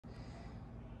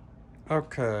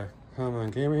Okay, come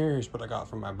on, game here. Here's what I got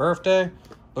for my birthday.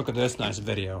 Look at this nice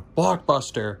video.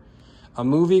 Blockbuster, a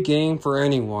movie game for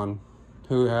anyone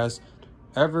who has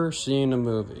ever seen a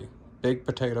movie. Big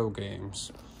Potato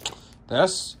Games.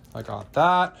 This, I got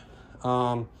that.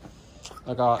 I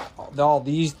got all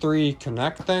these three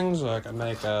Connect things. I can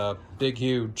make a big,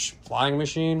 huge flying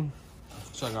machine.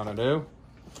 That's what I'm gonna do.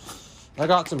 I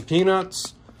got some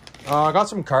peanuts. I got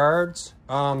some cards.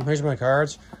 Here's my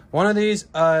cards. One of these,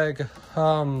 I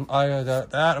got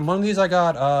that, and one of these I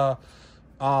got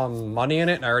money in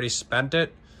it, and I already spent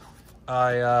it.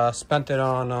 I spent it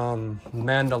on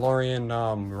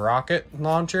Mandalorian rocket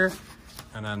launcher,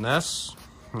 and then this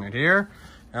right here,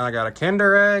 and I got a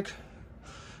Kinder Egg.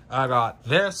 I got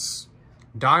this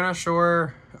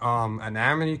dinosaur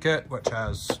anatomy kit, which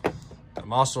has the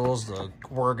muscles, the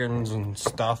organs, and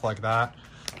stuff like that.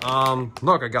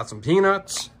 Look, I got some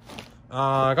peanuts.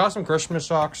 I got some Christmas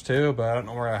socks too, but I don't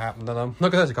know where that happened to them.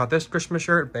 Look at this, I got this Christmas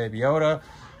shirt, Baby Yoda.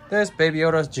 This Baby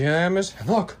Yoda's pajamas. And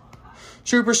look,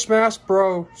 Super Smash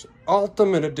Bros.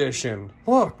 Ultimate Edition.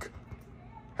 Look,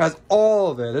 has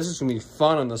all of it. This is gonna be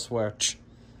fun on the Switch.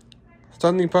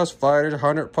 70 plus fighters,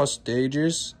 100 plus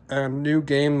stages, and new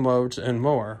game modes and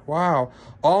more. Wow,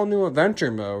 all new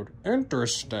adventure mode.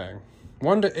 Interesting.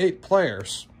 1 to 8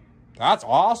 players. That's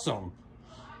awesome.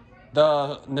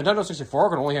 The Nintendo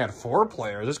 64 can only had 4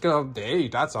 players. It's gonna have 8.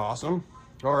 That's awesome.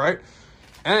 All right,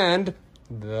 and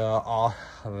the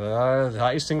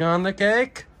icing on the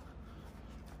cake.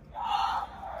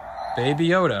 Baby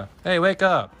Yoda. Hey, wake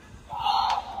up.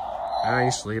 Are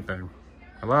you sleeping?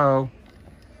 Hello.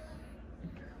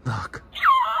 Look.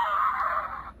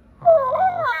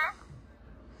 Oh.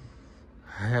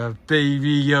 I have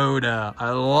Baby Yoda.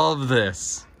 I love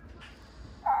this.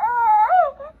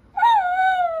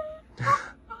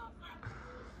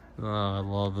 Oh, I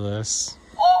love this.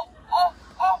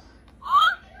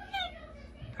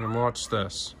 And watch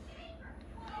this.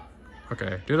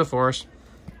 Okay, do the force.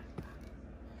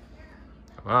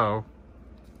 Hello.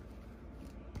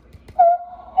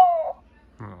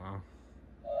 Oh.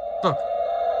 Look,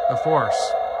 the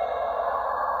force.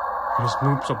 I just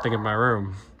moved something in my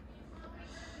room.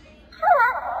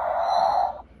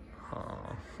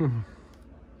 Oh.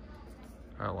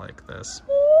 I like this.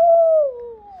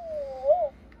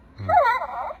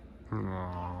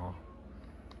 Oh.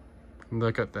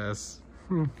 Look at this.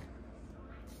 Oh.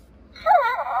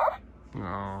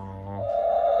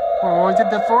 Oh, I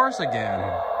did the force again.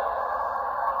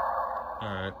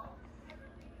 Alright.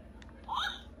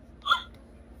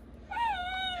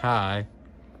 Hi.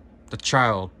 The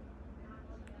child.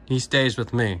 He stays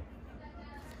with me.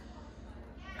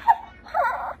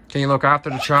 Can you look after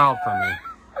the child for me?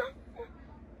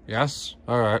 Yes?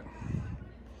 Alright.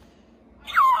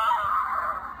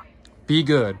 Be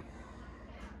good.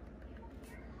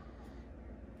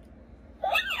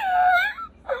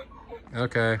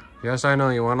 Okay. Yes, I know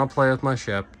you want to play with my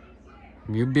ship.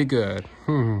 You be good.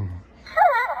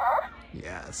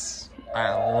 Yes.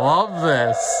 I love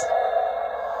this.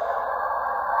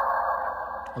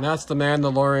 And that's the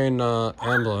Mandalorian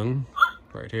emblem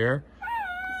right here.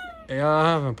 Yeah,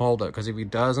 I haven't pulled it because if he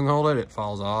doesn't hold it, it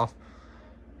falls off.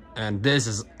 And this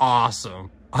is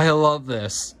awesome. I love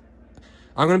this.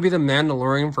 I'm going to be the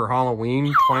Mandalorian for Halloween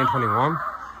 2021.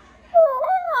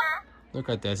 Look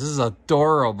at this. This is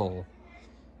adorable.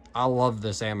 I love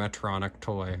this animatronic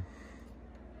toy.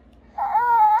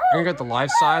 I'm going to get the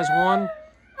life-size one.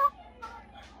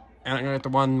 And I'm going to get the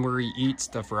one where he eats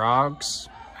the frogs.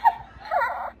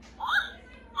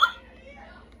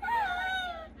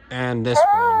 And this one,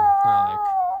 I like.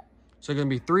 So going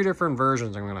to be 3 different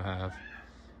versions I'm going to have.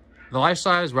 The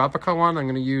life-size replica one I'm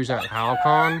going to use at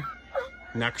HalCon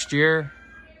next year.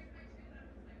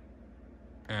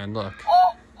 And look.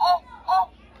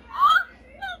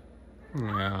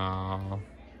 No.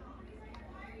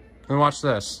 And watch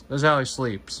this. This is how he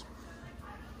sleeps.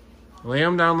 Lay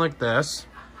him down like this.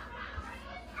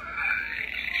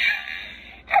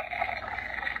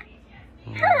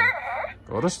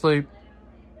 Go to sleep.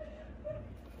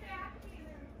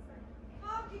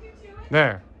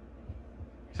 There.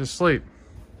 He's asleep.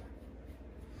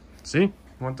 See? He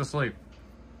went to sleep.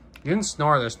 He didn't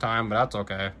snore this time, but that's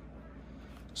okay.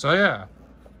 So yeah.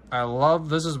 I love,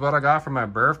 this is what I got for my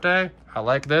birthday. I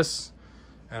like this.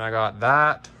 And I got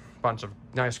that. Bunch of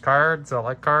nice cards. I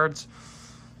like cards.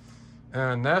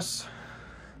 And this,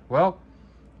 well,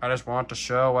 I just want to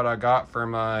show what I got for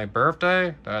my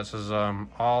birthday. This is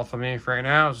all for me for right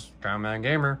now. It's Common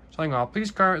Gamer. Saying all,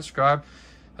 please comment, subscribe,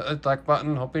 hit the like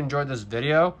button. Hope you enjoyed this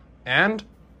video. And